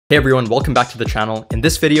Hey everyone, welcome back to the channel. In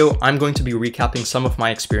this video, I'm going to be recapping some of my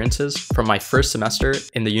experiences from my first semester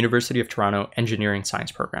in the University of Toronto Engineering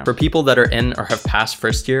Science program. For people that are in or have passed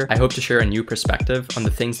first year, I hope to share a new perspective on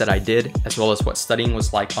the things that I did, as well as what studying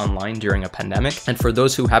was like online during a pandemic. And for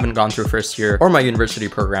those who haven't gone through first year or my university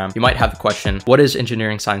program, you might have the question, what is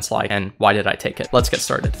engineering science like and why did I take it? Let's get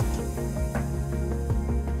started.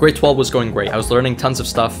 Grade 12 was going great. I was learning tons of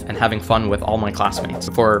stuff and having fun with all my classmates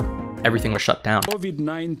before everything was shut down.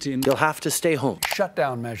 COVID-19. You'll have to stay home.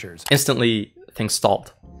 Shutdown measures. Instantly, things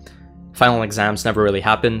stalled. Final exams never really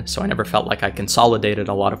happened, so I never felt like I consolidated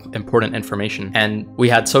a lot of important information. And we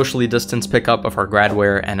had socially distanced pickup of our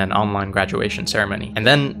gradware and an online graduation ceremony. And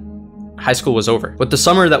then high school was over, with the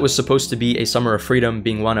summer that was supposed to be a summer of freedom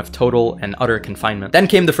being one of total and utter confinement. Then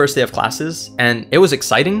came the first day of classes, and it was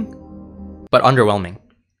exciting, but underwhelming.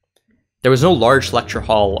 There was no large lecture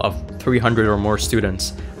hall of 300 or more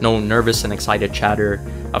students, no nervous and excited chatter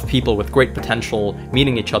of people with great potential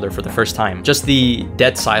meeting each other for the first time, just the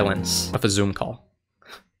dead silence of a Zoom call.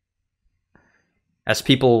 As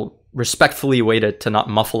people respectfully waited to not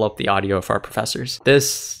muffle up the audio of our professors.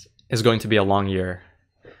 This is going to be a long year,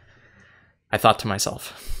 I thought to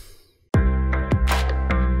myself.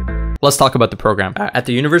 Let's talk about the program. At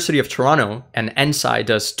the University of Toronto, an ENGSCI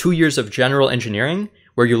does 2 years of general engineering,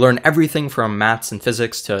 where you learn everything from maths and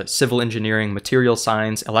physics to civil engineering, material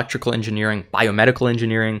science, electrical engineering, biomedical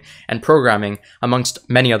engineering, and programming, amongst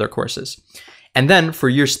many other courses. And then for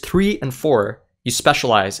years 3 and 4, you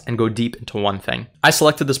specialize and go deep into one thing. I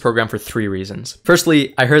selected this program for 3 reasons.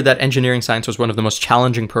 Firstly, I heard that engineering science was one of the most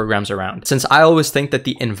challenging programs around. Since I always think that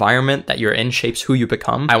the environment that you're in shapes who you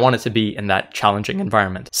become, I wanted to be in that challenging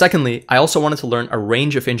environment. Secondly, I also wanted to learn a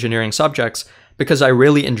range of engineering subjects because I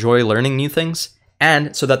really enjoy learning new things,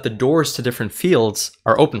 and so that the doors to different fields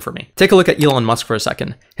are open for me. Take a look at Elon Musk for a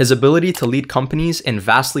second. His ability to lead companies in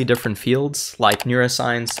vastly different fields like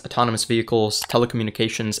neuroscience, autonomous vehicles,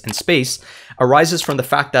 telecommunications, and space arises from the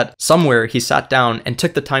fact that somewhere he sat down and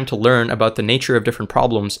took the time to learn about the nature of different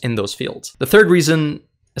problems in those fields. The third reason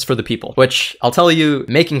is for the people, which I'll tell you,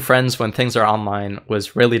 making friends when things are online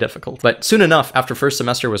was really difficult. But soon enough, after first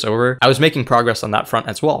semester was over, I was making progress on that front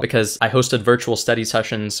as well, because I hosted virtual study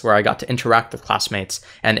sessions where I got to interact with classmates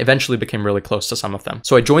and eventually became really close to some of them.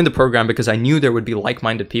 So I joined the program because I knew there would be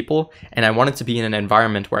like-minded people, and I wanted to be in an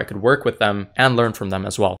environment where I could work with them and learn from them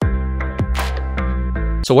as well.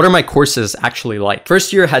 So what are my courses actually like?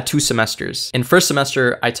 First year had 2 semesters. In first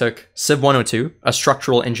semester, I took Civ 102, a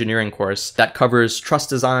structural engineering course that covers truss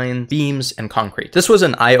design, beams, and concrete. This was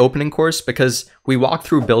an eye-opening course because we walk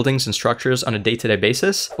through buildings and structures on a day-to-day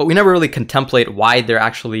basis, but we never really contemplate why they're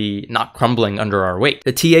actually not crumbling under our weight.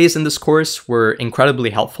 The TAs in this course were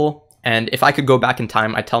incredibly helpful. And if I could go back in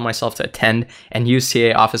time, I'd tell myself to attend and use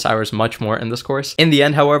TA office hours much more in this course. In the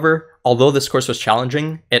end, however, although this course was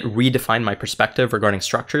challenging, it redefined my perspective regarding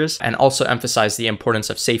structures and also emphasized the importance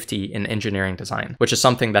of safety in engineering design, which is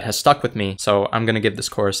something that has stuck with me. So I'm going to give this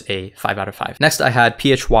course a 5 out of 5. Next, I had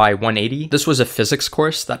PHY 180. This was a physics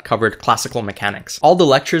course that covered classical mechanics. All the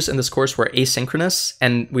lectures in this course were asynchronous,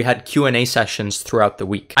 and we had Q&A sessions throughout the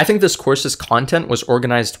week. I think this course's content was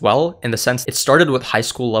organized well in the sense it started with high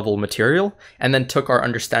school level material and then took our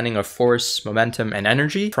understanding of force, momentum, and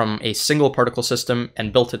energy from a single particle system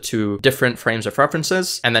and built it to different frames of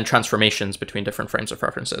references and then transformations between different frames of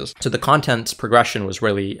references. So the content's progression was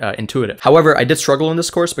really intuitive. However, I did struggle in this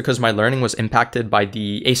course because my learning was impacted by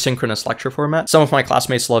the asynchronous lecture format. Some of my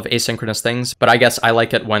classmates love asynchronous things, but I guess I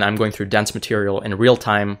like it when I'm going through dense material in real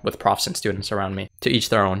time with profs and students around me. To each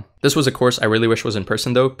their own. This was a course I really wish was in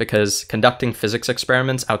person though, because conducting physics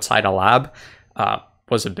experiments outside a lab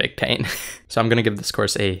was a big pain. So I'm going to give this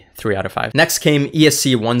course a 3 out of 5. Next came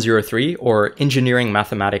ESC193, or Engineering,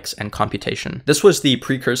 Mathematics, and Computation. This was the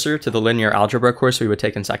precursor to the linear algebra course we would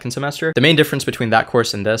take in second semester. The main difference between that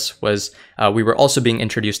course and this was we were also being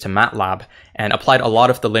introduced to MATLAB and applied a lot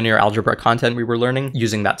of the linear algebra content we were learning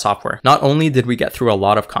using that software. Not only did we get through a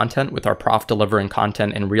lot of content with our prof delivering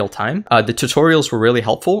content in real time, the tutorials were really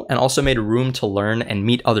helpful and also made room to learn and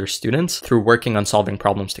meet other students through working on solving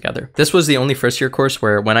problems together. This was the only first year course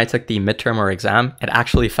where when I took the midterm or exam, it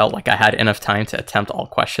actually felt like I had enough time to attempt all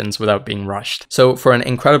questions without being rushed. So for an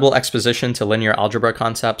incredible exposition to linear algebra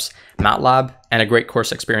concepts, MATLAB, and a great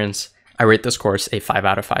course experience, I rate this course a 5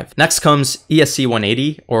 out of 5. Next comes ESC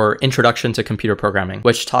 180, or Introduction to Computer Programming,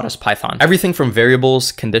 which taught us Python. Everything from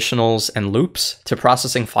variables, conditionals, and loops to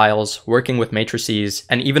processing files, working with matrices,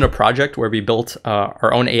 and even a project where we built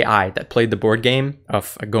our own AI that played the board game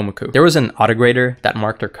of Gomoku. There was an autograder that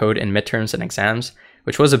marked our code in midterms and exams,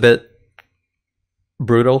 which was a bit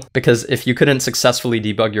brutal, because if you couldn't successfully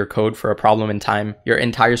debug your code for a problem in time, your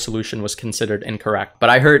entire solution was considered incorrect. But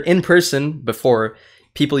I heard in person before,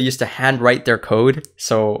 people used to handwrite their code,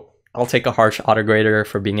 so I'll take a harsh autograder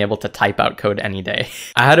for being able to type out code any day.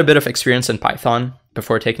 I had a bit of experience in Python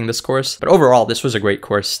before taking this course, but overall, this was a great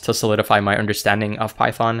course to solidify my understanding of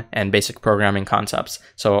Python and basic programming concepts.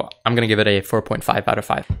 So I'm gonna give it a 4.5 out of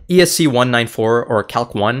 5. ESC194 or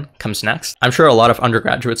Calc 1 comes next. I'm sure a lot of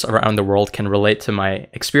undergraduates around the world can relate to my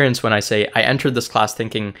experience when I say I entered this class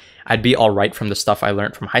thinking I'd be all right from the stuff I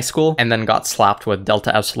learned from high school, and then got slapped with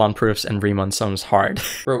delta epsilon proofs and Riemann sums hard.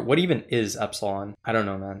 Bro, what even is epsilon? I don't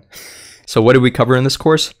know, man. So what did we cover in this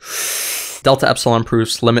course? Delta epsilon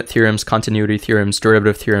proofs, limit theorems, continuity theorems,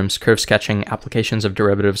 derivative theorems, curve sketching, applications of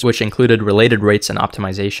derivatives, which included related rates and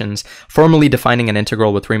optimizations, formally defining an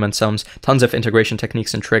integral with Riemann sums, tons of integration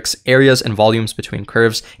techniques and tricks, areas and volumes between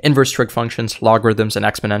curves, inverse trig functions, logarithms and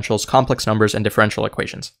exponentials, complex numbers, and differential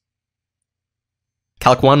equations.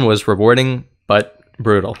 Calc 1 was rewarding, but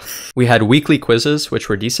brutal. We had weekly quizzes, which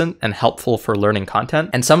were decent and helpful for learning content,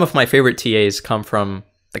 and some of my favorite TAs come from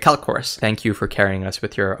the calc course. Thank you for carrying us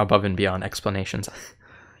with your above and beyond explanations.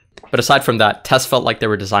 But aside from that, tests felt like they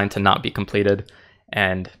were designed to not be completed,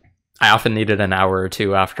 and I often needed an hour or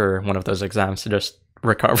two after one of those exams to just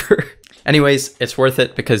recover. Anyways, it's worth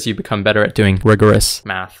it because you become better at doing rigorous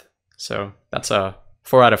math. So that's a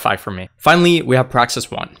 4 out of 5 for me. Finally, we have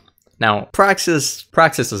Praxis I. Now, Praxis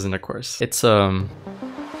isn't a course. It's a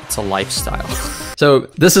lifestyle. So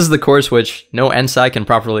this is the course which no ENGSCI can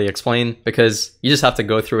properly explain because you just have to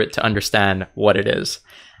go through it to understand what it is.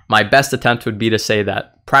 My best attempt would be to say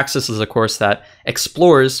that Praxis is a course that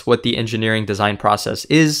explores what the engineering design process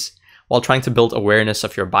is while trying to build awareness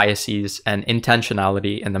of your biases and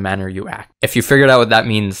intentionality in the manner you act. If you figured out what that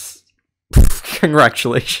means,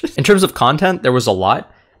 congratulations. In terms of content, there was a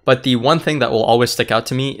lot, but the one thing that will always stick out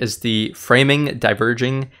to me is the framing,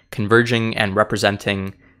 diverging, converging, and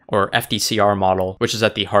representing, or FDCR model, which is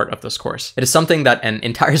at the heart of this course. It is something that an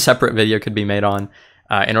entire separate video could be made on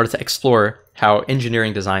in order to explore how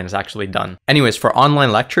engineering design is actually done. Anyways, for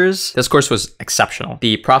online lectures, this course was exceptional.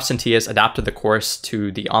 The profs and TAs adapted the course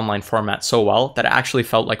to the online format so well that it actually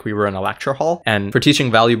felt like we were in a lecture hall. And for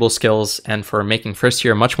teaching valuable skills and for making first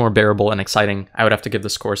year much more bearable and exciting, I would have to give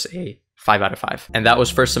this course a 5 out of 5. And that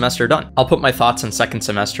was first semester done. I'll put my thoughts on second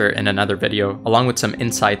semester in another video, along with some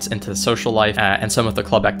insights into social life and some of the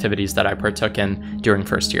club activities that I partook in during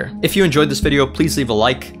first year. If you enjoyed this video, please leave a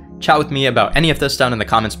like, chat with me about any of this down in the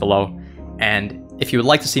comments below. And if you would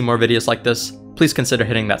like to see more videos like this, please consider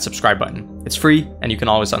hitting that subscribe button. It's free and you can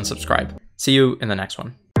always unsubscribe. See you in the next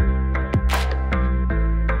one.